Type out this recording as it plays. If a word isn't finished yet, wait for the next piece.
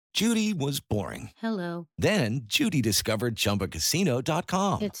Judy was boring. Hello. Then Judy discovered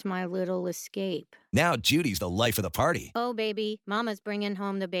ChumbaCasino.com. It's my little escape. Now Judy's the life of the party. Oh, baby, mama's bringing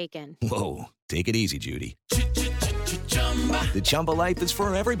home the bacon. Whoa, take it easy, Judy. The Chumba life is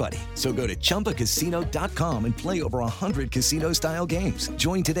for everybody. So go to ChumbaCasino.com and play over 100 casino-style games.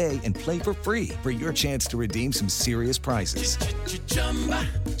 Join today and play for free for your chance to redeem some serious prizes.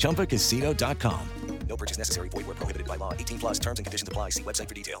 ChumbaCasino.com. No purchase necessary. Void where prohibited by law. 18 plus terms and conditions apply. See website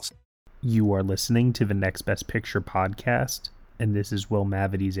for details. You are listening to the Next Best Picture podcast, and this is Will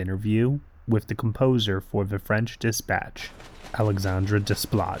Mavity's interview with the composer for The French Dispatch, Alexandre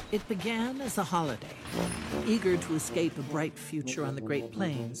Desplat. It began as a holiday. Eager to escape a bright future on the Great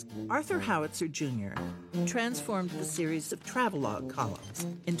Plains, Arthur Howitzer Jr. transformed the series of travelogue columns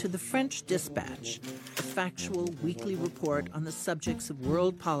into The French Dispatch, a factual weekly report on the subjects of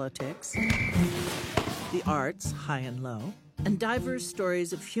world politics, the arts, high and low, and diverse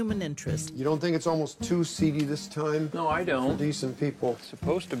stories of human interest. You don't think it's almost too seedy this time? No, I don't. For decent people. It's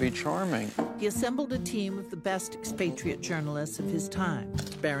supposed to be charming. He assembled a team of the best expatriate journalists of his time: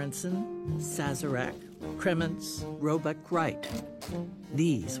 Berenson, Sazerac, Kremens, Roebuck Wright.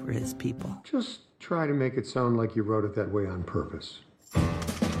 These were his people. Just try to make it sound like you wrote it that way on purpose.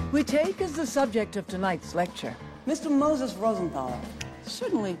 We take as the subject of tonight's lecture Mr. Moses Rosenthal,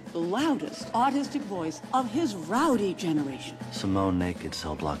 certainly the loudest artistic voice of his rowdy generation. Simone Naked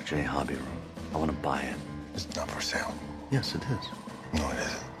Cell Block J Hobby Room. I want to buy it. It's not for sale. Yes, it is. No, it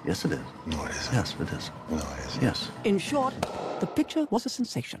isn't. Yes, it is. No, it isn't. Yes, it is. No, it isn't. Yes. In short, the picture was a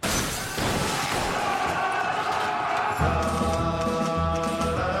sensation.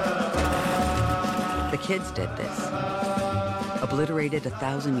 The kids did this. Obliterated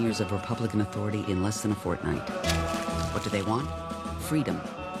 1,000 years of Republican authority in less than a fortnight. What do they want? Freedom.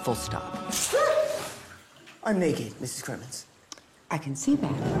 Full stop. I'm naked, Mrs. Kremens. I can see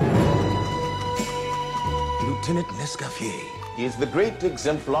that. Lieutenant Nescaffier is the great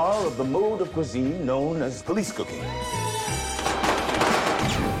exemplar of the mode of cuisine known as police cooking.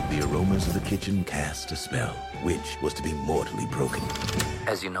 The aromas of the kitchen cast a spell, which was to be mortally broken.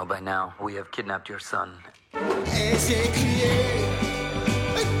 As you know by now, we have kidnapped your son.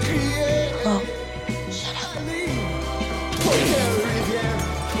 Oh, shut up.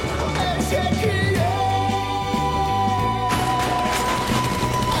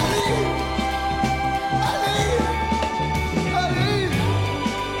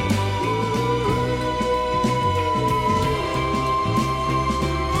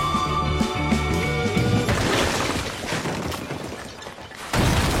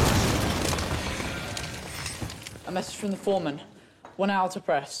 A message from the foreman. 1 hour to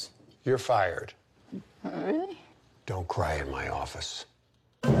press. You're fired. Really? Don't cry in my office.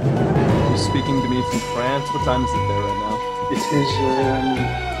 You're speaking to me from France. What time is it there right now? It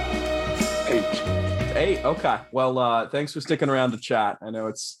is 8. 8? Okay. Well, thanks for sticking around to chat. I know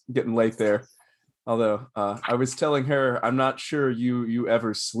it's getting late there. Although I was telling her, I'm not sure you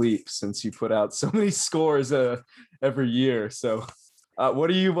ever sleep since you put out so many scores every year. So what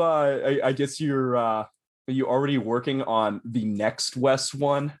are you, I guess are you already working on the next Wes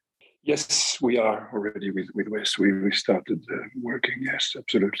one? Yes, we are already with Wes. We started working. Yes,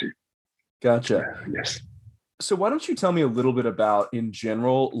 absolutely. Gotcha. Yes. So why don't you tell me a little bit about, in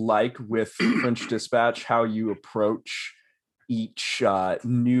general, like with French Dispatch, how you approach each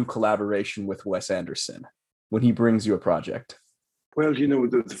new collaboration with Wes Anderson when he brings you a project? Well,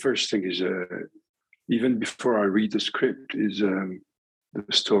 the first thing is, even before I read the script, is the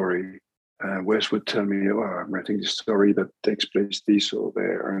story. Wes would tell me, I'm writing this story that takes place this or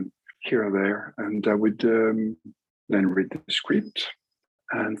there and here or there. And I would then read the script.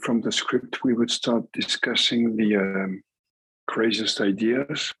 And from the script, we would start discussing the craziest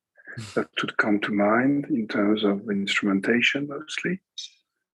ideas that would come to mind in terms of instrumentation, mostly.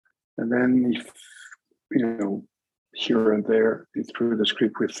 And then if, here and there, through the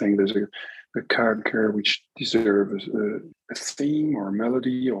script, we think there's a character which deserves a theme or a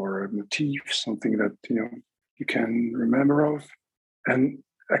melody or a motif, something that you can remember of. And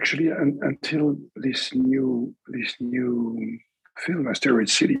actually, until this new film, Asteroid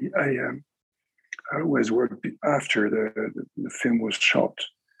City, I always worked after the film was shot.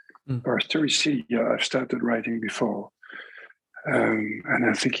 For Asteroid City, I've started writing before, and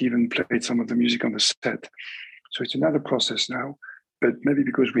I think even played some of the music on the set. So it's another process now. But maybe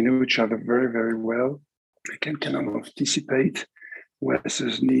because we know each other very, very well, I can kind of anticipate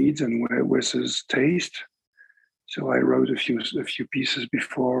Wes's needs and Wes's taste. So I wrote a few pieces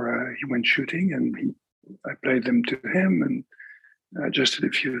before he went shooting, and I played them to him and adjusted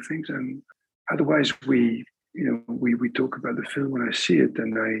a few things. And otherwise, we we talk about the film when I see it,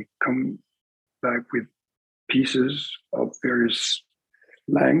 and I come back with pieces of various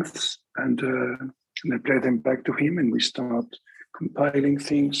lengths, and I play them back to him, and we start compiling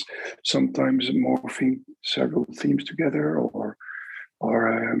things, sometimes morphing several themes together, or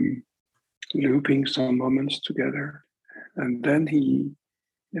looping some moments together. And then he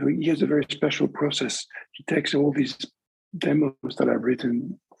has a very special process. He takes all these demos that I've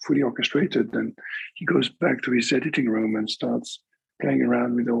written, fully orchestrated, and he goes back to his editing room and starts playing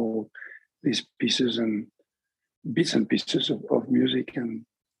around with all these pieces and bits and pieces of music, and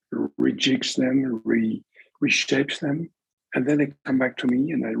rejigs them, reshapes them, and then they come back to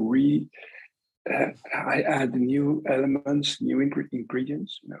me, and I add new elements, new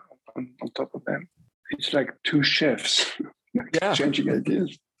ingredients, on top of them. It's like two chefs changing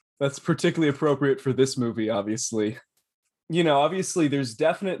ideas. That's particularly appropriate for this movie, obviously. Obviously, there's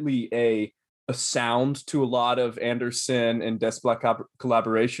definitely a sound to a lot of Anderson and Desplat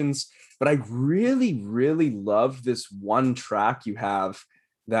collaborations, but I really, really love this one track you have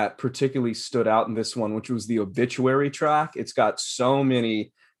that particularly stood out in this one, which was the obituary track. It's got so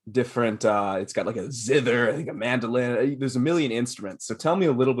many different, it's got like a zither, I think a mandolin, there's a million instruments. So tell me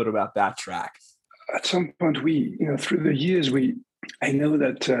a little bit about that track. At some point, through the years, I know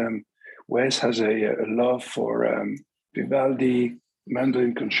that Wes has a love for Vivaldi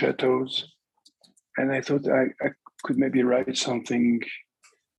mandolin concertos, and I thought I could maybe write something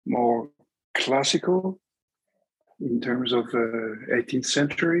more classical in terms of 18th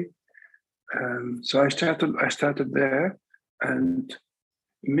century. So I started there, and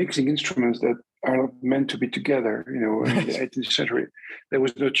mixing instruments that are not meant to be together. In the 18th century, there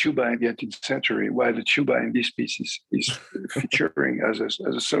was no tuba in the 18th century, while the tuba in this piece is featuring as a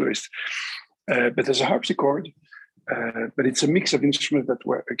soloist. But there's a harpsichord, but it's a mix of instruments that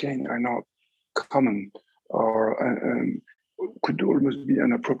are not common or could almost be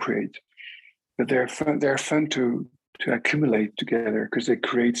inappropriate. But they're fun to accumulate together because they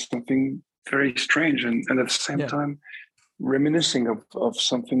create something very strange and at the same time reminiscing of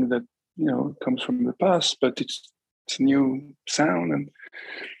something that comes from the past, but it's a new sound, and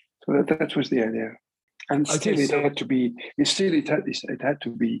so that was the idea. And still, it had to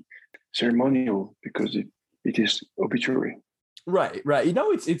be ceremonial because it is obituary. Right.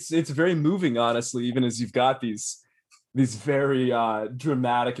 It's very moving, honestly, even as you've got these very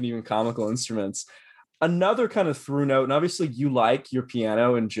dramatic and even comical instruments. Another kind of through note, and obviously you like your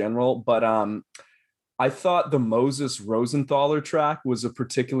piano in general, but I thought the Moses Rosenthaler track was a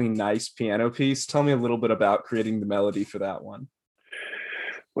particularly nice piano piece. Tell me a little bit about creating the melody for that one.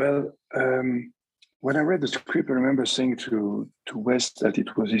 Well, when I read the script, I remember saying to Wes that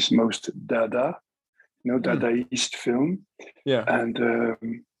it was his most Dada, Dadaist film. Yeah. And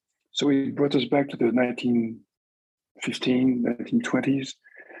so it brought us back to the 1920s,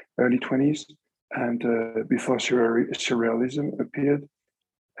 early 20s, and before surrealism appeared.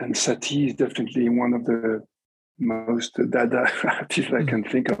 And Satie is definitely one of the most Dada artists I can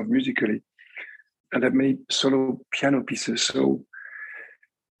think of musically. And I've made solo piano pieces. So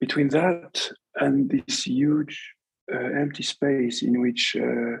between that and this huge empty space in which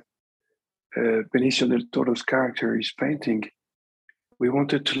Benicio del Toro's character is painting, we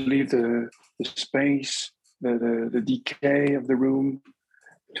wanted to leave the space, the decay of the room,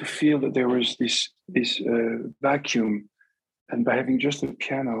 to feel that there was this vacuum. And by having just a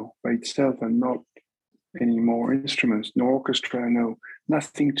piano by itself and not any more instruments, no orchestra,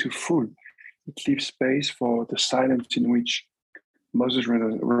 nothing too full, it leaves space for the silence in which Moses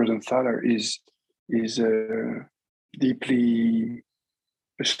Rosenthaler is deeply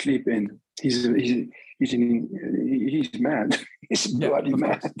asleep in. He's mad. He's bloody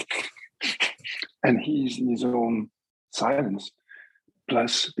mad, and he's in his own silence.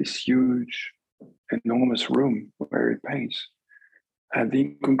 Plus this huge, enormous room where he paints. And the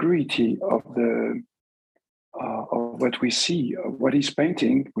incongruity of what we see, of what he's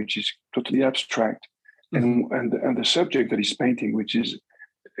painting, which is totally abstract, and the subject that he's painting, which is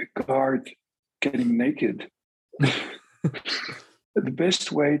a guard getting naked. The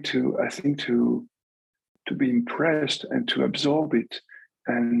best way to be impressed and to absorb it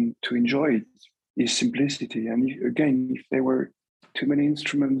and to enjoy it is simplicity. And if there were too many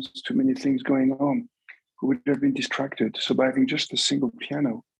instruments, too many things going on, we would have been distracted. So by having just a single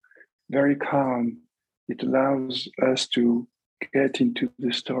piano, very calm, it allows us to get into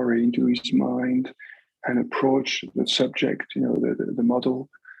the story, into his mind, and approach the subject, the model.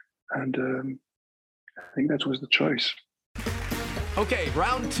 And I think that was the choice. Okay,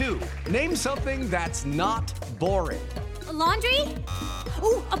 round two. Name something that's not boring. A laundry?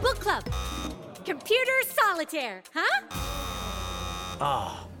 Ooh, a book club. computer solitaire, huh?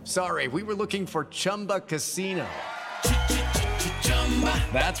 Ah, sorry, we were looking for Chumba Casino.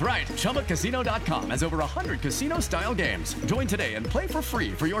 That's right. ChumbaCasino.com has over 100 casino-style games. Join today and play for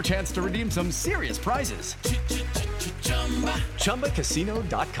free for your chance to redeem some serious prizes.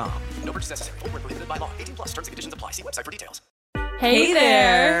 ChumbaCasino.com. No purchase necessary. Void where prohibited by law. 18+ terms and conditions apply. See website for details. Hey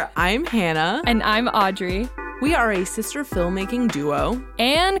there! I'm Hannah. And I'm Audrey. We are a sister filmmaking duo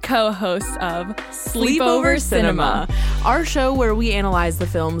and co-hosts of Sleepover Cinema, our show where we analyze the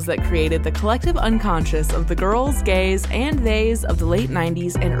films that created the collective unconscious of the girls, gays, and theys of the late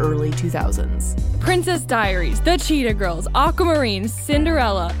 90s and early 2000s. Princess Diaries, The Cheetah Girls, Aquamarine,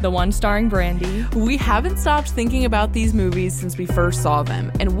 Cinderella, the one starring Brandy. We haven't stopped thinking about these movies since we first saw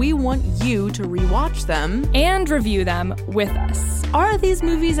them, and we want you to rewatch them and review them with us. Are these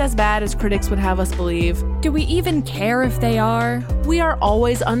movies as bad as critics would have us believe? Do we even care if they are? We are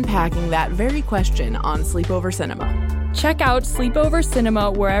always unpacking that very question on Sleepover Cinema. Check out Sleepover Cinema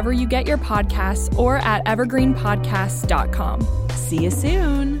wherever you get your podcasts or at evergreenpodcasts.com. See you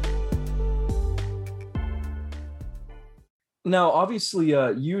soon. Now, obviously,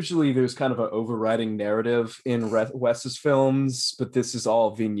 usually there's kind of an overriding narrative in Wes's films, but this is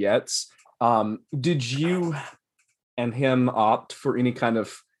all vignettes. Did you and him opt for any kind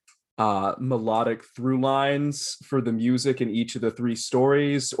of melodic through lines for the music in each of the three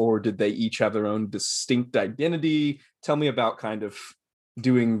stories, or did they each have their own distinct identity? Tell me about kind of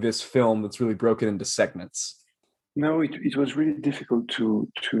doing this film that's really broken into segments. No, it was really difficult to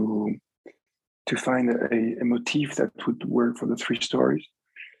find a motif that would work for the three stories.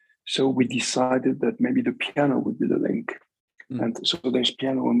 So we decided that maybe the piano would be the link. And so there's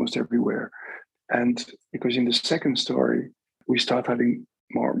piano almost everywhere. And because in the second story, we start having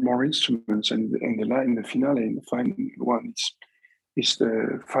more instruments, and in the finale, in the final one, it's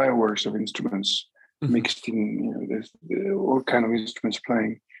the fireworks of instruments mixed in. There's all kind of instruments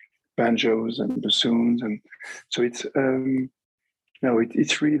playing, banjos and bassoons, and so it's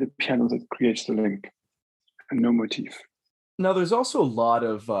it's really the piano that creates the link, and no motif. Now, there's also a lot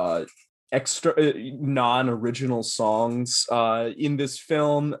of extra non-original songs in this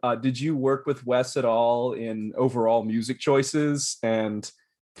film. Did you work with Wes at all in overall music choices, and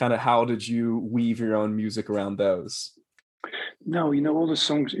kind of how did you weave your own music around those? No, all the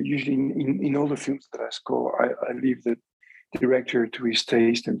songs, usually in all the films that I score, I leave the director to his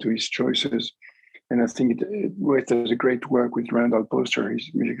taste and to his choices. And I think Wes does a great work with Randall Poster,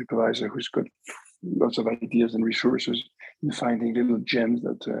 his music supervisor, who's got lots of ideas and resources in finding little gems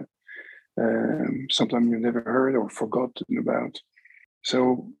that sometimes you've never heard or forgotten about.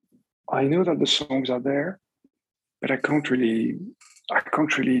 So I know that the songs are there, but I can't really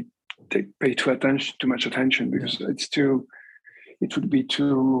pay too much attention because it would be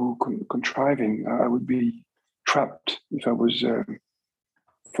too contriving. I would be trapped if I was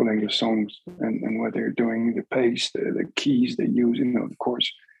following the songs and what they're doing, the pace, the keys they use, of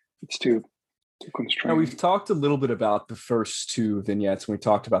course, it's too constrained. Now, we've talked a little bit about the first two vignettes when we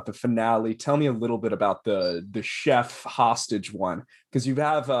talked about the finale. Tell me a little bit about the chef hostage one, because you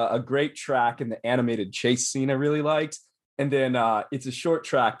have a great track in the animated chase scene I really liked. And then it's a short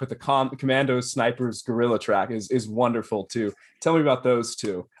track, but the Commando Snipers Guerrilla track is wonderful too. Tell me about those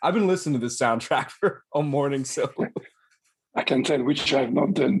two. I've been listening to this soundtrack for all morning, so I can tell which I've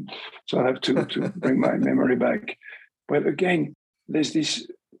not done. So I have to bring my memory back. But again, there's this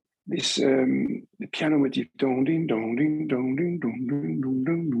the piano motif, dong ding dong ding dong ding dong ding dong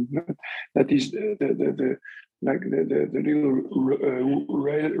ding. That is the little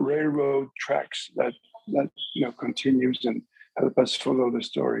railroad tracks that continues and help us follow the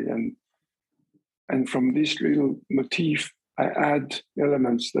story. And from this little motif, I add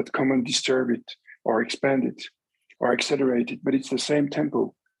elements that come and disturb it or expand it or accelerate it, but it's the same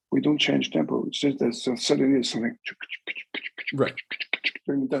tempo. We don't change tempo. It's just that so suddenly it's something right.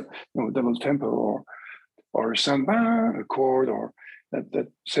 Double tempo or a samba, a chord, or that.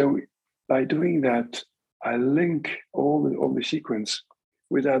 So by doing that, I link all the sequence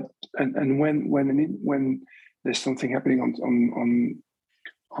with that, and when there's something happening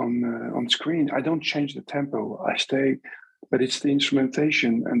on screen, I don't change the tempo. I stay, but it's the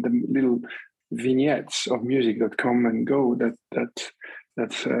instrumentation and the little vignettes of music that come and go that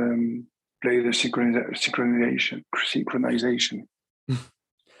play the synchronization.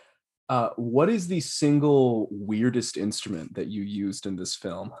 What is the single weirdest instrument that you used in this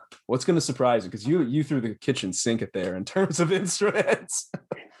film? What's going to surprise you? Because you threw the kitchen sink at there in terms of instruments.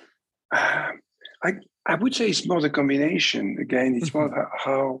 I would say it's more the combination. Again, it's more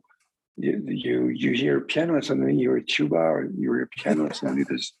how you hear a piano and suddenly you're a tuba, or you're a piano and suddenly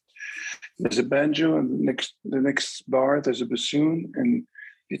there's there's a banjo, and the next bar there's a bassoon, and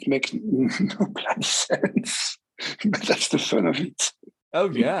it makes no bloody sense. But that's the fun of it. Oh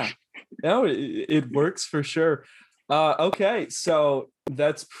yeah, no, it works for sure. Okay, so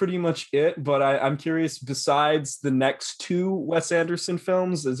that's pretty much it. But I'm curious. Besides the next 2 Wes Anderson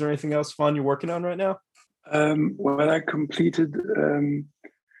films, is there anything else fun you're working on right now? Well, I completed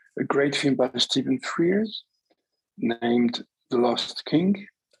a great film by Stephen Frears named The Lost King.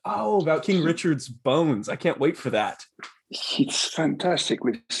 Oh, about King Richard's bones. I can't wait for that. It's fantastic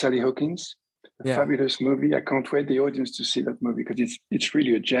with Sally Hawkins. A fabulous movie. I can't wait the audience to see that movie because it's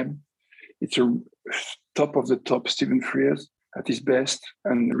really a gem. It's a top of the top Stephen Frears at his best,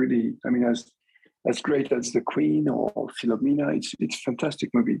 and really, I mean, as great as The Queen or Philomena. It's a fantastic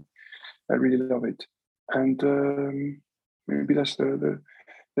movie. I really love it. And maybe that's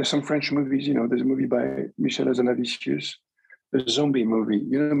there's some French movies. There's a movie by Michel Hazanavicius, a zombie movie.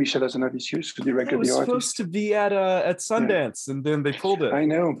 Michel Hazanavicius, who directed The Artist. It was supposed to be at Sundance, and then they pulled it. I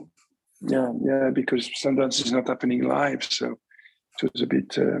know. Yeah, because Sundance is not happening live, so it was a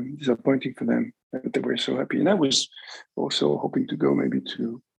bit disappointing for them. But they were so happy, and I was also hoping to go maybe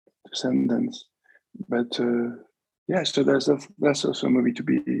to Sundance. But so that's also a movie to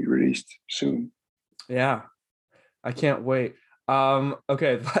be released soon. Yeah, I can't wait.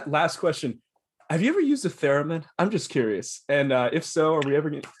 Okay, last question. Have you ever used a theremin? I'm just curious. And if so, are we ever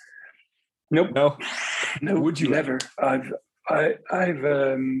going to... Nope. No. Would you never? I've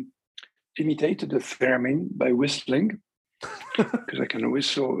imitated a theremin by whistling because I can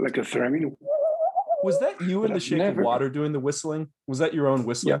whistle like a theremin. Was that you in The Shape of Water doing the whistling? Was that your own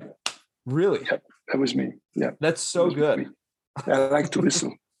whistling? Yeah. Really? Yeah, that was me. Yeah. That's so good. I like to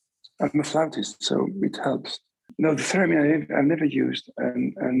whistle. I'm a flautist, so it helps. No, the theremin I've never used,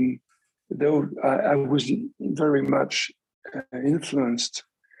 and though I was very much influenced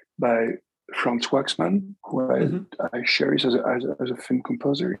by Franz Waxman, who I cherish as a film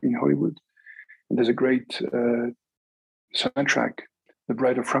composer in Hollywood. And there's a great soundtrack, The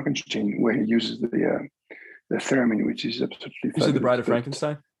Bride of Frankenstein, where he uses the theremin, which is absolutely fabulous. You said The Bride of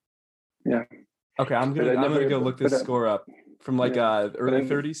Frankenstein? Yeah. Okay, I'm gonna go look this score up from early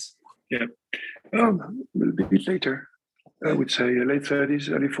 30s. Yeah. A bit later. I would say late 30s,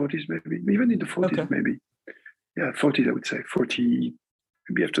 early 40s, maybe. Even in the 40s, maybe. Yeah, 40s, I would say. 40,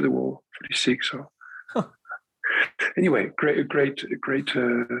 maybe after the war, 46 or... Anyway, great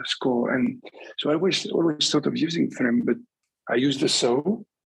score. And so I always thought of using theremin, but I used the saw,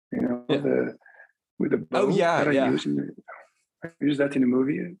 with the bow. Oh, yeah, I used that in a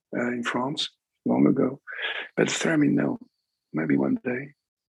movie in France long ago. But theremin, no. Maybe one day.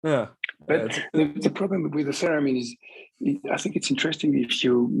 Yeah. But the problem with the theremin is, I think it's interesting if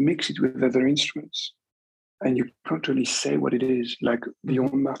you mix it with other instruments and you can't really say what it is, like the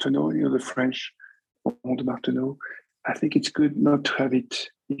Onde Martenot, the French Onde Martenot. I think it's good not to have it.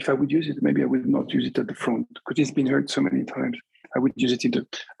 If I would use it, maybe I would not use it at the front because it's been heard so many times. I would use it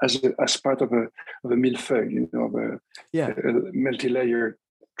as part of a millefeuille, a multi-layer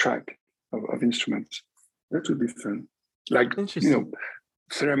track of instruments. That would be fun. Like,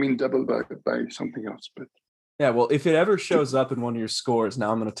 theremin doubled by something else. But yeah, well, if it ever shows up in one of your scores,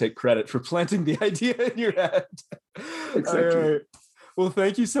 now I'm going to take credit for planting the idea in your head. Exactly. All right. Well,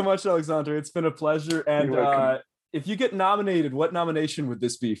 thank you so much, Alexandre. It's been a pleasure. And if you get nominated, what nomination would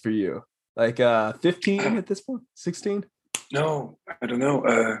this be for you? Like 15 at this point? 16? No, I don't know.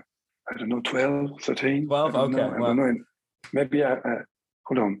 12, 13. 12? Okay. I don't know. Maybe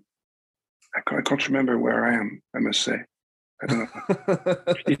hold on. I can't remember where I am, I must say. I don't know.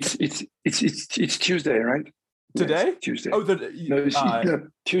 It's Tuesday, right? Today? Yes, Tuesday. Oh,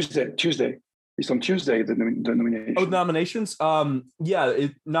 Tuesday. It's on Tuesday, the nomination. Oh, nominations?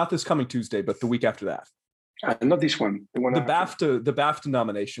 Not this coming Tuesday, but the week after that. Not this one. The BAFTA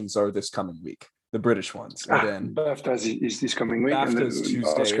nominations are this coming week. The British ones. And then BAFTA is this coming week. BAFTA is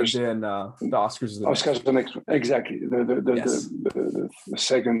Tuesday, Oscars, and then the Oscars is the next. Oscars the next one. Exactly. The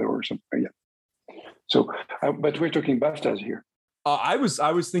second or something. Yeah. So, but we're talking BAFTAs here. I was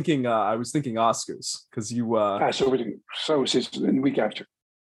thinking Oscars because you. So it's the week after.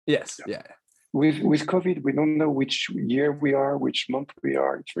 Yes. Yeah. With COVID, we don't know which year we are, which month we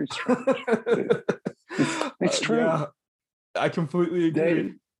are. It's very strange. It's true. Yeah, I completely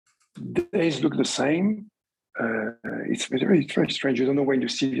agree. Days look the same. It's very strange. You don't know when you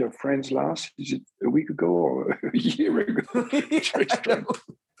see your friends last. Is it a week ago or a year ago? It's very strange.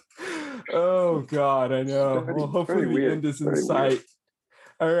 Oh God, I know. Well, hopefully the end is in sight.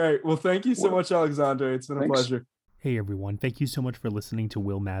 All right. Well, thank you so much, Alexandre. It's been a pleasure. Hey everyone, thank you so much for listening to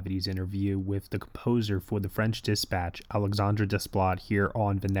Will Mavity's interview with the composer for The French Dispatch, Alexandre Desplat, here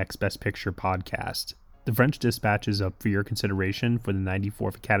on the Next Best Picture podcast. The French Dispatch is up for your consideration for the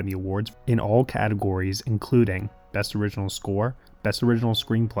 94th Academy Awards in all categories, including Best Original Score, Best Original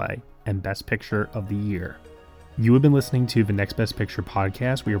Screenplay, and Best Picture of the Year. You have been listening to the Next Best Picture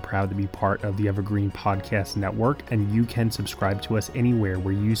podcast. We are proud to be part of the Evergreen Podcast Network, and you can subscribe to us anywhere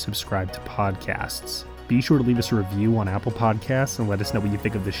where you subscribe to podcasts. Be sure to leave us a review on Apple Podcasts and let us know what you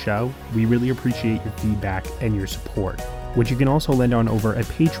think of the show. We really appreciate your feedback and your support, which you can also lend on over at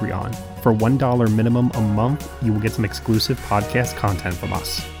Patreon. For $1 minimum a month, you will get some exclusive podcast content from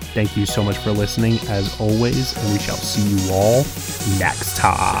us. Thank you so much for listening, as always, and we shall see you all next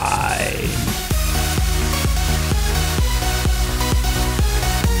time.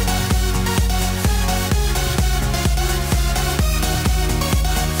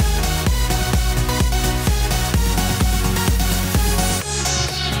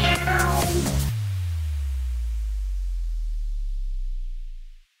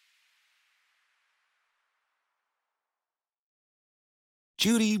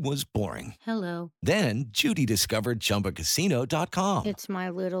 Judy was boring. Hello. Then Judy discovered ChumbaCasino.com. It's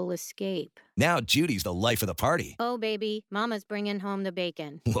my little escape. Now Judy's the life of the party. Oh, baby, mama's bringing home the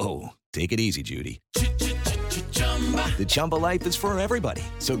bacon. Whoa, take it easy, Judy. The Chumba life is for everybody.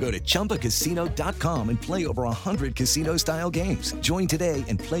 So go to ChumbaCasino.com and play over 100 casino-style games. Join today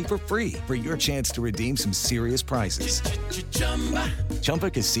and play for free for your chance to redeem some serious prizes.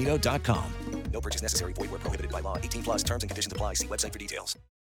 ChumbaCasino.com. No purchase necessary. Void where prohibited by law. 18+ terms and conditions apply. See website for details.